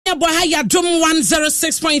Ebo ha ya dom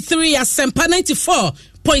 106.3 Asempa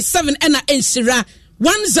 94.7 ena Enshira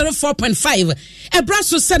 104.5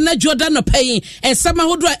 Ebraso sena Jordan no pay and sama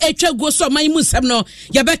hodo etwa go so man mu sem no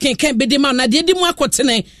ya beken kan bedima na de mu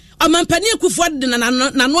akotene amampani akufo de na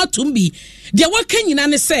no atumbi de wakan nyina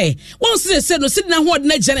ne se won se no sidina ho de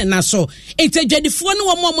na gene na so entadwadifo no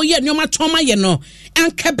wo mo ye nyoma toma ye no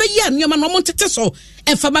anka be ye nyoma no mo tete so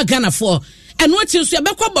enfama ganafo eno ati so ya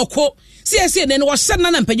bekọ boko CSC ne wo hye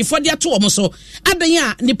na mpanyifo de ato wo so adan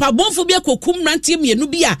a nipa bonfo bi akokum rantie mienu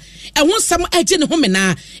bi a ehun sam age ne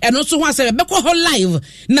homena eno so ho ase bekọ ho live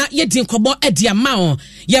na ye din kobo ade ama o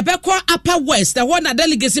ye bekọ Upper West the one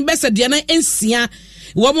delegation best de na ensia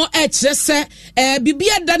womo echese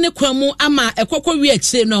bibia da ne kwamu ama ekokọ wi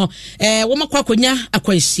achi no womo kwakonya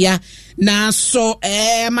akwanhia na so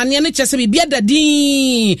mane ne chese bibia da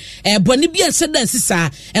din boni bia sedan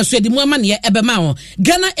sisa enso edi mu ama ne ebema o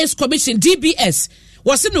Ghana Ace Commission DBS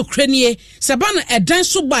wase no kranie sabana edan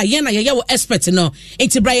so ba ye na ye wo expert no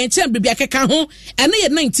enti Brian Chen bibia keka ho ene ye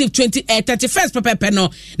 1920 31st pepepe no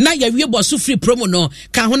na ye wie boso free promo no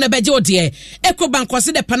ka ho na beje ode Ecobank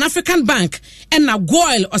wase the Pan African Bank and na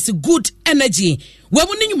Goil wase Good Energy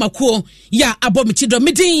wamu ni nyumakuo ya abomichido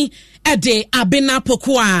midin ede abena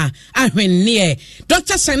pokoa ahwennie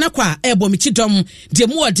Dr. Sanakwa ebomichidom de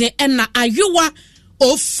muode na ayowa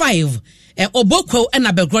 05 oboko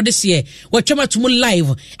na begrode sie watwama tumu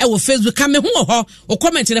live wo Facebook ka me ho o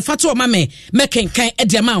comment ne fato o mame mekenkan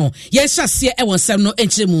ede ma ho ye hyase wo nsem no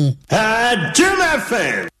enchiremu Jim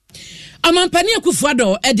FM amampani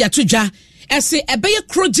akufuado ede atodwa ese ebeye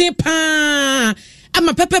kroje pa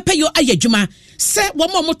ama pepepe yo ayadwuma se wo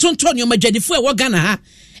mo tonton yo madwadifo wo Ghana ha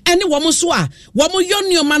ene wo so a wo yo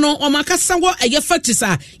nneoma no o makasa wo eye factories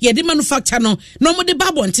a ye de manufacture no no mo de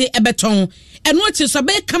babonte ebeton eno achi so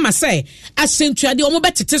be kama say asentuade o mo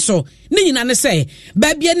betete so ni nyina ne say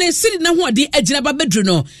ba bia na siri na ho ade agina ba bedru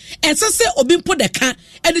no ensese obi mpo de ka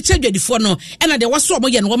ede chadwadifo no ena de waso mo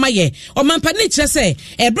ye no ma ye o mampa ni kire say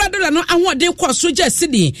bradola no ahode kwa soja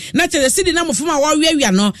sidi na kire sidi na mofoma wa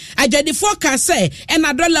wiawia no adwadifo ka say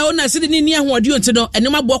ena dola o na sidi ni ahode onti no ene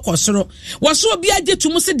ma bo kosoro waso obi age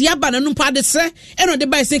tumu se de aba na no mpa de se eno de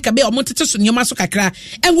bai se ka be o mo tete so nyoma so kakra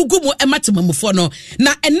engugu mu ematemamufo no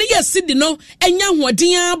na ene ye sidi no enya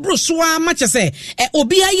hoden abrosoa ma chese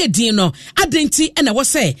obi aye din no adenti ena wo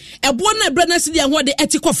se ebo na ebra na sidi ahode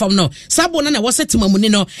etikofam no sabo na wo se timamuni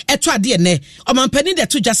no eto ade ne omampani de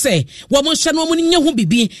to dwa se wo mo hye no mo nya ho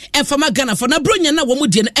bibi enfama Ghana fo na bronya na wo mo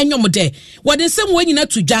die no enyom de wo de nsem wo nyina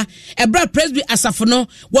to dwa ebra presby asafo no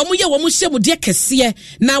wo mo ye wo mo hye mu de kese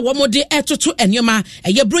na wo mo de etoto enyoma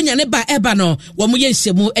eye bronya ne ba eba no wo mo ye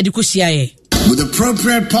nhyemu edikohyiae with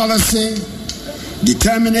appropriate policy,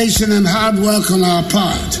 determination and hard work on our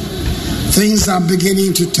part, things are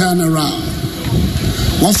beginning to turn around.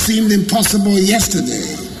 What seemed impossible yesterday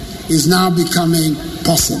is now becoming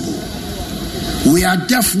possible. We are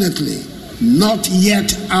definitely not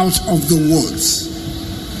yet out of the woods.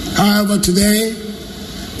 However, today,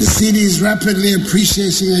 the cedi is rapidly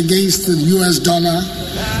appreciating against the US dollar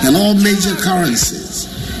and all major currencies,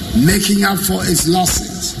 making up for its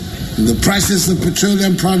losses. And the prices of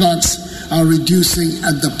petroleum products are reducing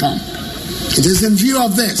at the pump. It is in view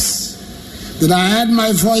of this that I add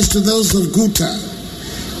my voice to those of GUTA,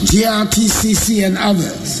 GRTCC and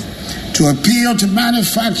others to appeal to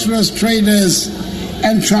manufacturers, traders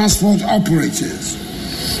and transport operators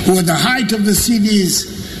who at the height of the cedi's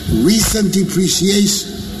recent depreciation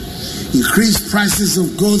increased prices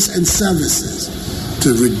of goods and services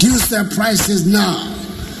to reduce their prices now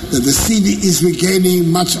that the cedi is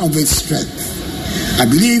regaining much of its strength. I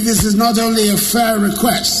believe this is not only a fair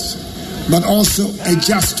request, but also a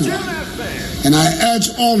just one. And I urge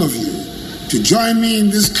all of you to join me in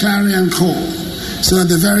this clarion call so at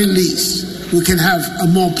the very least we can have a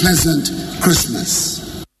more pleasant Christmas.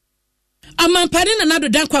 Amampani na nado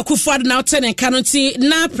dan kwa kufuado na otene kanoti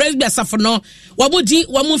na presby asafo no wamudi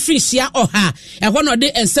wamufrisia oha ehwo no de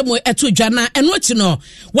ensemo etodwa na eno chi no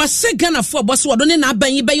wase Ghana fo boso wodo ne na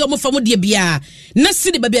aban be yo mofam de bia na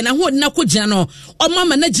sidi babia na ho na kogina no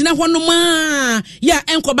omama na gina ho no ma ya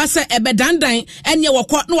enkoba se ebedandan enye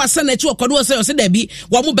wokọ no wase na chi wokọ do se da bi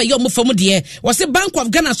wo mo be yo mofam de wase Bank of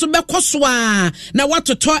Ghana so be koso a na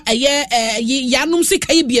watoto eye yanum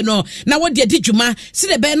sika yibie no na wode adidwuma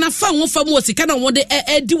sidi be na fa ho fam wosika na wode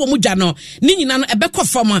di wo mudwa no ni nyina no ebekọ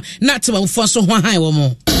fam na temamfo so ho han wo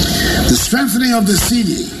mo. The strengthening of the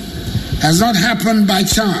cedi has not happened by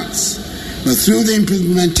chance, but through the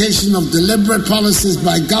implementation of deliberate policies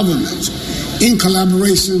by government in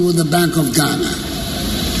collaboration with the Bank of Ghana.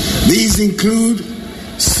 These include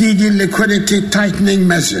cedi liquidity tightening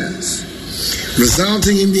measures,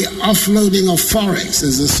 resulting in the offloading of forex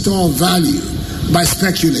as a store of value by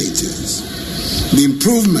speculators. The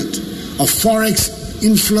improvement of forex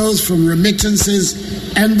inflows from remittances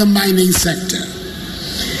and the mining sector,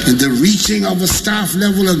 and the reaching of a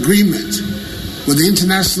staff-level agreement with the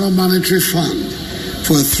International Monetary Fund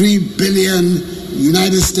for a $3 billion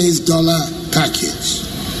United States dollar package.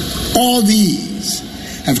 All these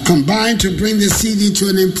have combined to bring the cedi to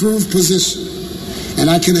an improved position, and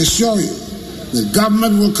I can assure you the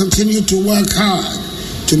government will continue to work hard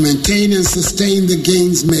to maintain and sustain the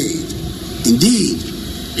gains made. Indeed,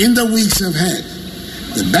 in the weeks ahead,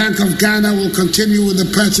 the Bank of Ghana will continue with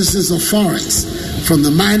the purchases of forex from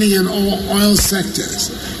the mining and oil sectors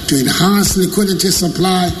to enhance liquidity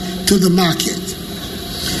supply to the market.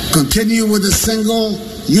 Continue with a single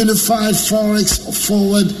unified forex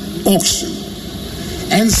forward auction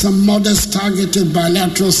and some modest targeted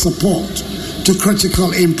bilateral support to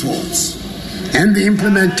critical imports, and the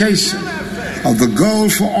implementation of the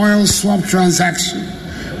gold for oil swap transaction,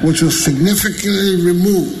 which will significantly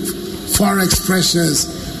remove forex pressures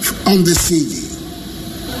on the cedi.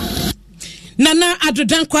 Nana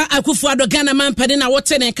Adodankwa Akufo-Addo Ghana mampani na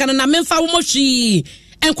wote ne kana na memfa wo moshi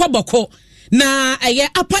enkwa boko na eye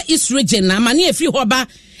Upper East region na mane efi hoba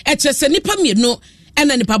ekyese nipa mienu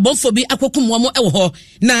ena nipa bonfo bi akokum wo mo ewo ho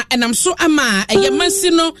na enam so ama eye mansi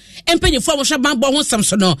no empanyefo mo hwa banbo ho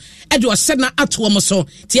samso no e de ose na ato mo so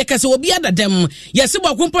tie kase obi adadam yesi bo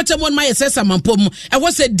akompotem won ma yesesa mampom e wo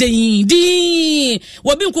se din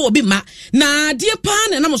obi nko obi ma na die pa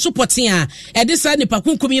na nam so poten a e de sa nipa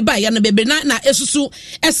kunkumi ba ya na bebe na esusu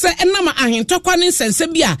ese enam ahentokwa ne nsense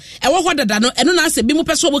bi a e wo ho dada no eno na ase bi mu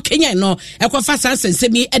peso bo Kenya no e kwa fa sansense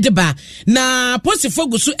mi e de ba na posifo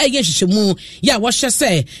gusu eye hwehwemu ya wo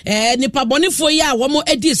say nipa bonifo ya wo mo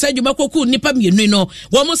edi sadwuma koku nipa mienu no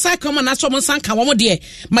wo mo sai kama na so mo sanka wo mo de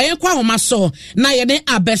ma yen kwa homa so na ye ne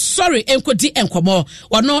abesori enkodi enkomo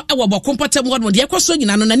wono e wo bokompotem wo de ekoso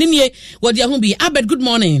nyina no na nenie wo de ho bi. Abed, good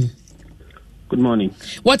morning. Good morning.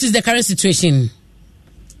 What is the current situation?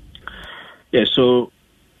 Yeah, so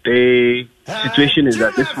the situation is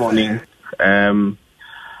that this morning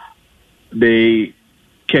the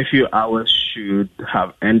curfew hours should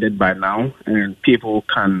have ended by now, and people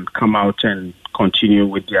can come out and continue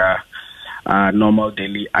with their normal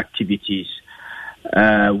daily activities.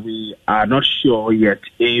 We are not sure yet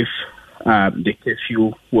if the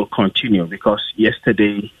curfew will continue, because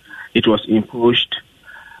yesterday it was imposed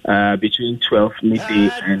between 12 midday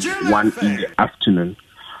and 1 in the afternoon.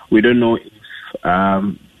 We don't know if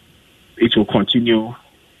it will continue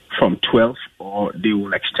from 12 or they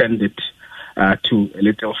will extend it to a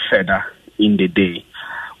little further in the day.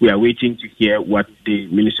 We are waiting to hear what the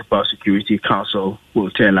Municipal Security Council will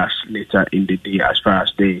tell us later in the day as far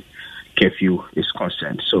as the curfew is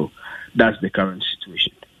concerned. So that's the current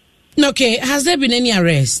situation. Okay, has there been any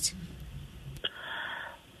arrest?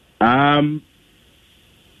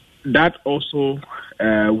 That also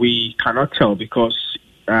we cannot tell, because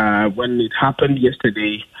when it happened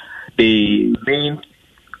yesterday, the main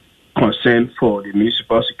concern for the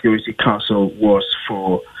Municipal Security Council was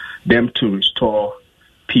for them to restore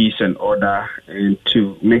peace and order and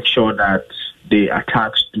to make sure that the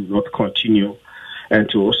attacks do not continue, and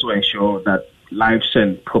to also ensure that lives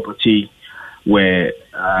and property were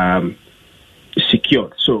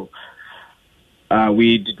secured. So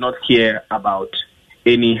we did not hear about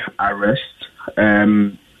any arrest.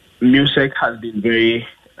 MUSEC has been very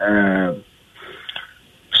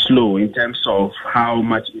slow in terms of how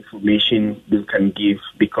much information they can give,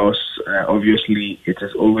 because obviously it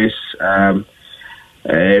is always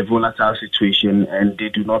a volatile situation, and they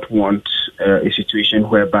do not want a situation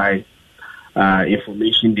whereby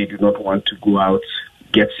information they do not want to go out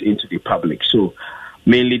gets into the public. So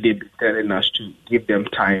mainly they've been telling us to give them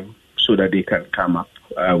time so that they can come up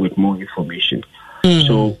with more information.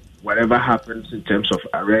 So whatever happens in terms of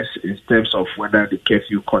arrest, in terms of whether the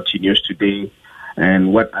curfew continues today,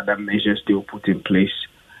 and what other measures they will put in place,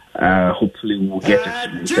 hopefully we'll get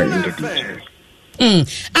it later in the day.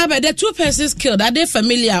 But the two persons killed, are they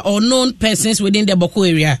familiar or known persons within the Boko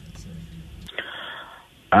area?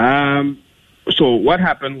 So what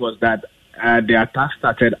happened was that the attack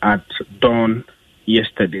started at dawn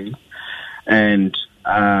yesterday, and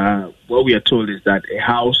what we are told is that a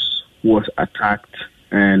house was attacked,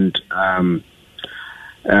 and a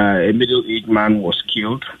middle-aged man was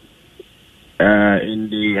killed. In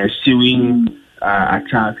the ensuing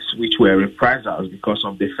attacks, which were reprisals because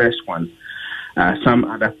of the first one, some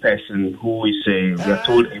other person who is we are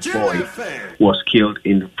told a boy was killed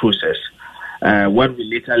in the process. What we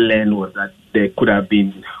later learned was that there could have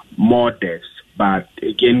been more deaths, but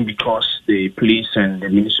again, because the police and the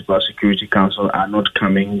Municipal Security Council are not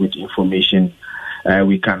coming with information,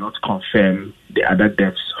 we cannot confirm the other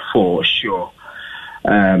deaths for sure.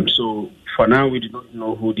 So for now, we do not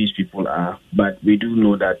know who these people are, but we do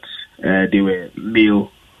know that they were male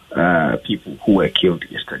people who were killed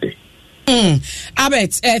yesterday.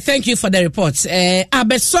 Albert, thank you for the report.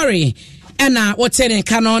 Albert, sorry. And what's in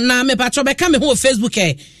canon now? Me patro be come on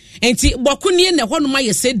Facebook. Enti bokuni na honu ma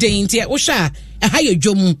yese den nti wo ha ye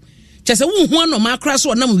dwom chese wo hu no ma kra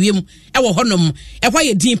so nam wiem e wo honom e hwa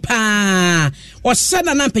ye din pa o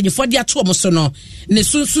sada na mpanyefo de ato mo so no ne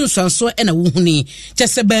sunsun so e na wo huni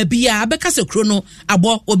chese ba bia be kase kro no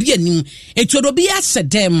abo obi anim etuodo bia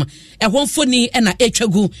sedem e honfoni e na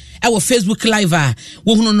etwagu e wo Facebook live a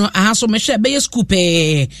wo hunu no ahaso me hwe be ye scoop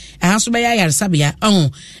ahaso be ya yarsabia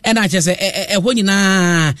e na chese e ho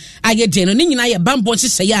nyina aye den no ni nyina ye bambo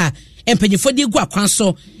chese ya empanyefo de gu akwan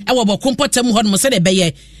so e wo bokompotam ho no se de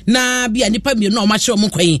beye na bia nipa mi no ma hye o mo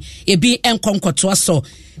kwan ebi enkonkoto so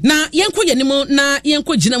na yenko yanimu na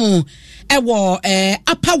yenko ginamu e wo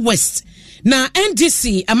upper west na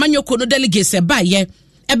NDC amanyoko no delegates e baye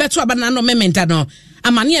e beto abana no mementa no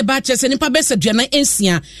amane e ba chese nipa bese duana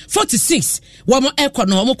ensia 46 wo mo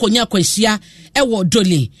ekono wo mo konya kwanhia e wo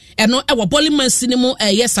doli eno e wo Bolimansi ni mu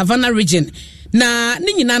ye Savannah region na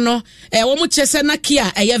ni nyina no wo mo chese na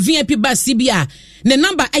kia ye VIP bus bia ne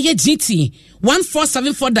number ye GT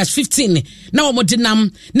 1474-15 na wo mo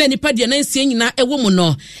dinam na nipa de na nsie nyina ewo mu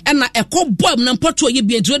no e na ekobom na poto ye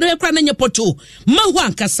bia duro no ekra na nye poto mahu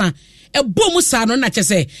ankasa ebo mu sa no na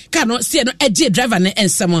chese ka no sie no eje driver ne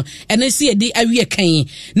ensem ene sie di awie kan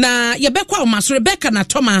na ye bekwa o maso Rebecca na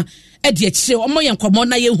Toma edi akire o mo ye nkomo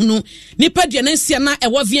na ye hunu nipa de na nsie na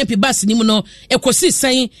ewo VIP bus ni mu no ekosi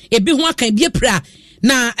san ebi ho akan bi epra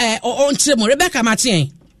na on kire mo Rebecca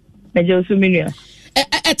Martin meje osuminua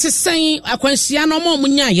etisen akwansia no mo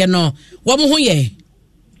munya ye no wo mo ho ye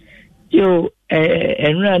yo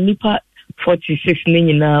enra nipa 46 ni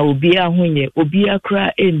nyina obi ahonye obi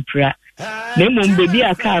akra empra na mom bebi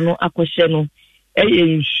aka no akɔhye no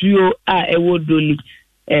nsuo a ewo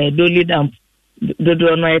doli dam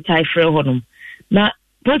dodo no etai frɛ honom na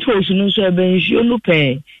potholes no so ebe nsuo no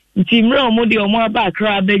pɛ nti mra omo de omo aba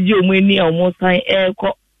akra abeji omo ani a omo san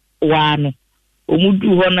ekɔ wa no omo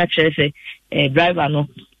du ho na kyerɛ driver no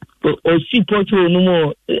o si pothole no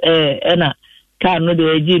mo na car no de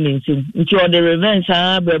eji ni nti o de revenge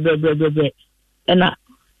bre na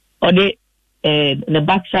o de the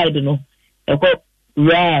back side no ekọ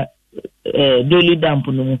ra doli damp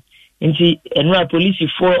no nti enwa police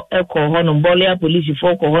for ekọ hono bolia police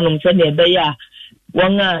for ekọ hono se na ebe ya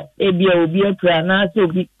won a ebia obi akra na se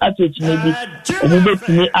obi atotime bi obi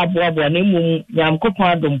betimi aboabo na mum nyamkopon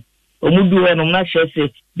adom omudu hono na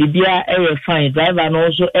hwese bibia ewe fine driver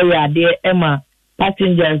no so ewe ade ema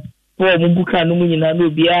passengers for mubuka no nyina no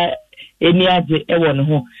bia eni age ewo ne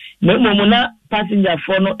ho na mum na passenger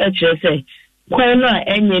for no hwese kwan no a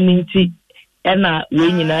enye nti na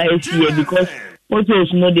we nyina esie because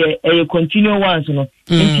autos no dey continue once no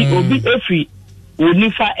nti obi efri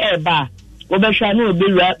onifa eba obehwa na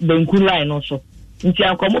obelua banku line no so nti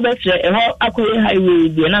ankomo behwe eho akoye highway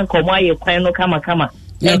dey na ankomo aye kwan no kama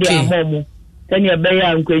e dey amomo tani ebeya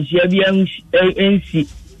ankwahia bia ensi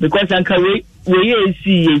because anka we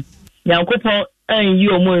esi nyankopon anyi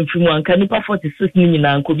omo mfimu anka nipa 46 ni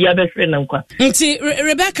nyina anko bia behwe na nkwa nti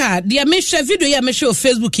Rebecca dia mehwe video ya mehwe o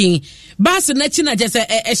Facebook bas na chi na jese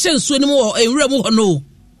ehye nsuo ni mu ewura mu hono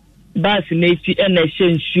bas na chi na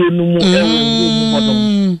ehye nsuo ni mu ewura mu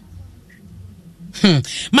hono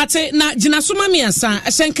mate na jina soma miansa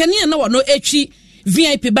ehyenkani na wono etwi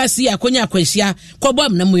VIP bas ya akonya akwanhia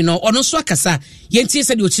kwobam na mu no ono so akasa yenti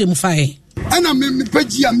se de okire mu fae ana me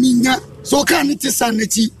pagi aminya so ka ni tisa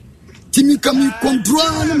nati timi kami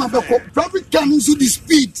control na mabeko traffic can so the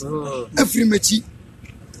speed every mechi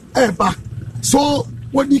eba so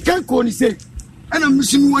what you can call ni say ana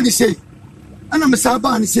mishinu wani say ana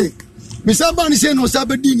misaba ni say no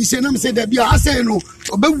sabadi ni say na me say da bia ase no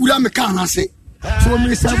obewura me kan ase so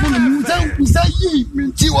me sabo no musa yi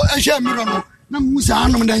minti wo ehwe me no na musa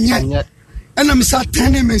anom da nye ana misa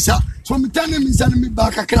tane me sa so me tane me sa me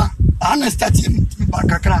ba kakra ana start me ba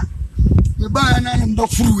kakra me ba na ndo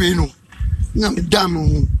furuwe no na me dam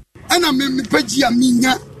ana me pagi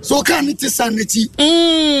aminya so ka ni tisa nati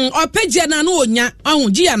o pagi na no onya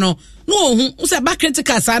ohun gia no ohun se ba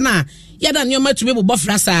critical sa na ya da nyoma tumi bo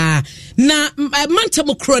frasa na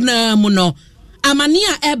mantem kro na mu no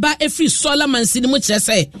amania eba efri solar mansi ni mu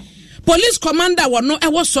kyerese police commander wono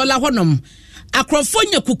ewo solar honom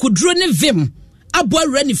akrofonya kukuduro ne vim abo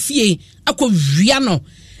awura ne fie akowia no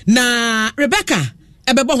na Rebecca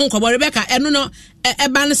ebebo ho nkɔbɔ Rebecca eno no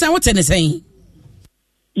eba ne san wote ne san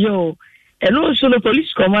yo eno so no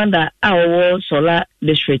police commander awo Sola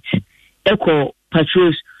district eko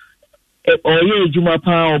patrols oye ejuma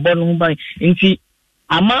pa obo no ban nti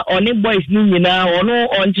ama oni boys ni nyina ono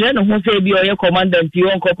onkyere ne ho se bi oye commandant yi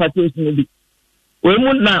onko patrols ni bi we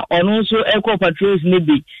mu na ono so eko patrols ni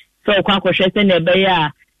bi so kwa kwhwese na ebe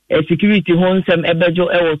ya security ho nsem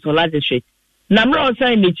ebejo ewo Sola district na mra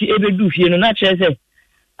osan ne chi ebedu fie no na kire se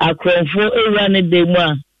akronfo ewura ne demu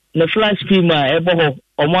a ne flash screen a ebo ho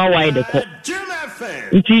omo awide ko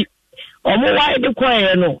nti omo wide ko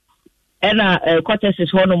e no ena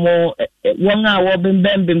courtesies ho no mo won a wo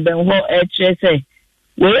bembem ho kire se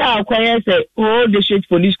we akwaye se o district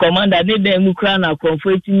police commander ne dem kra na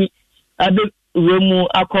akronfo etimi abe remu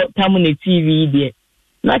akotam ne TV de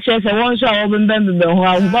na kire se won so a wo bembem ho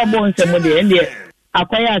a babo nsem de ende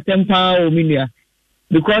akwaye atempa o minua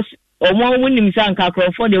because omo wunim sanka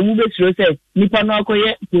akronfo de mu besiro se nipa no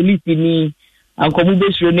akoye police ni ankomu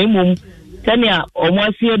besiro na mum tania omo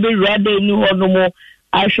asie be rade ni hono mo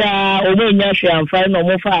asha omo nya hwe amfa na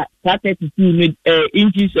omo fa 32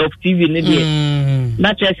 inches of TV ne de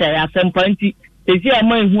na chese ya sempanti esi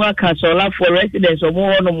ama ihu aka Sola for residents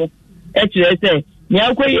omo hono mo ekire se ni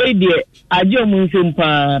akoye de aje omo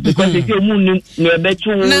nsempa because esi omo ni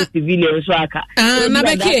ebetu civilian so aka na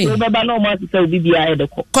beke baba na omo asese bibia e de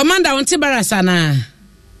ko commander wonte barasa na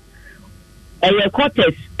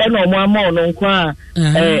quarters and no more no kwa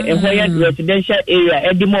residential area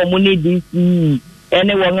edi mo mo ne DC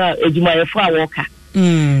anyone ejuma ye fa worker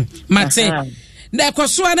mate da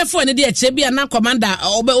kwaso ana fo ne de eche bia na commander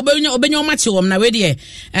obenya o mache wom na we de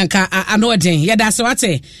enka anoden ye da se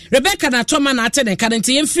wate Rebecca na Toma na ate ne ka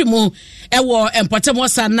nti yemfiri mu ewo empotem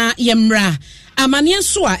osa na yemra amane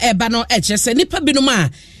nso a eba no eche se nipa binum a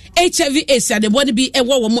HIV AIDS ade body bi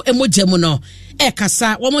ewo wo mo emogya mu no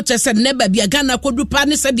ekasa wo mo tese ne ba bia Ghana kodupa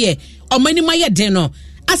ne se de omani ma ye den no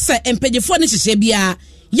asa empegyefo ne hyehyɛ bia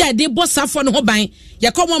ya de bossafo no ho ban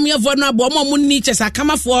ya komo ye vo no abo mo ni chesa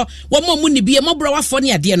kamafo wo mo ni bia mo bro wafo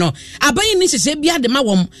ne ade no aban ni hyehyɛ bia de ma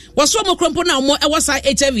wom wo so mo krompo na mo ewo sa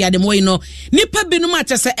HIV ade mo yi no nipa binum a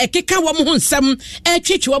tese ekeka wo mo ho nsam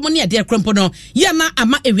twetwe wo mo ne ade krompo no ya na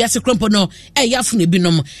ama ewiase krompo no yafo ne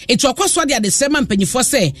binum etu akoso de ade sema mpanyifo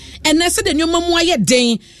se enese de nyoma mu aye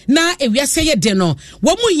den na ewiase ye den no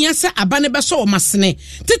wo mo hia se abane be so wo masene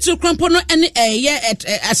titu krompo no ene ye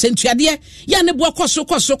asentuade ya ne bo koso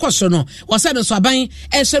no wo se no so aban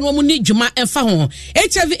ense no mu ni dwuma emfa ho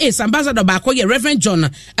HIV AIDS ambassador ba ko ye Reverend John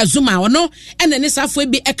Azuma ono ene ne safo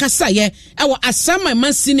bi ekasa ye ewo asama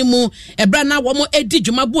mansini mu ebra na wo mo edi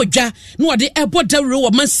dwuma bodwa na wo de ebo dawro wo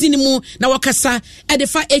mansini mu na wo kasa e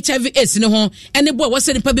fa HIV AIDS ne ho ene bo wo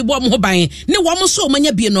se nipa bi bo mo ho ban ne wo mo so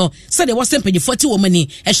manya bi no se de wo se mpanyifo ti wo mani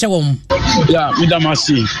ehwe wo m yeah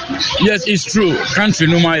midamasi yes it's true country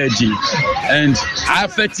no my and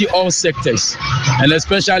affecting all sectors and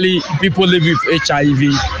especially people living with HIV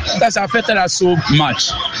that's affected us so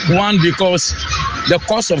much. One, because the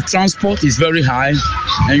cost of transport is very high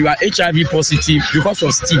and you are HIV positive because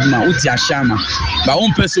of stigma uti ashama but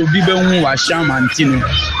one person be be hu ashama antino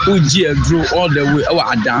uji edro all the way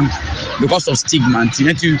adan because of stigma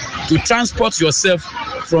antino to transport yourself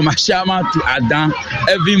from Ashama to Adan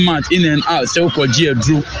every month in and out so ko ji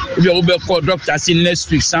edro if you be call doctor say next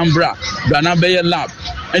week Sambra Ghana be lab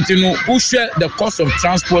and you know who share the cost of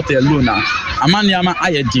transport alone amaniama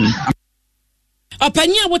ayedin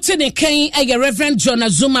opanya wote ne kan eye Reverend John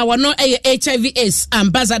Azuma wono eye HIV AIDS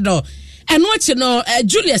ambassador eno chi no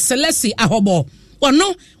Julius Selesi ahobo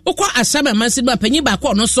wono ukwa asama mansi ba panyi ba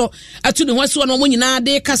ko no so atu ne hwase wono mo nyina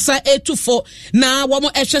de kasa etufo na wo mo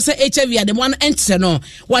ehwe se HIV ade mo an ente no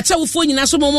wacha wofo nyina so mo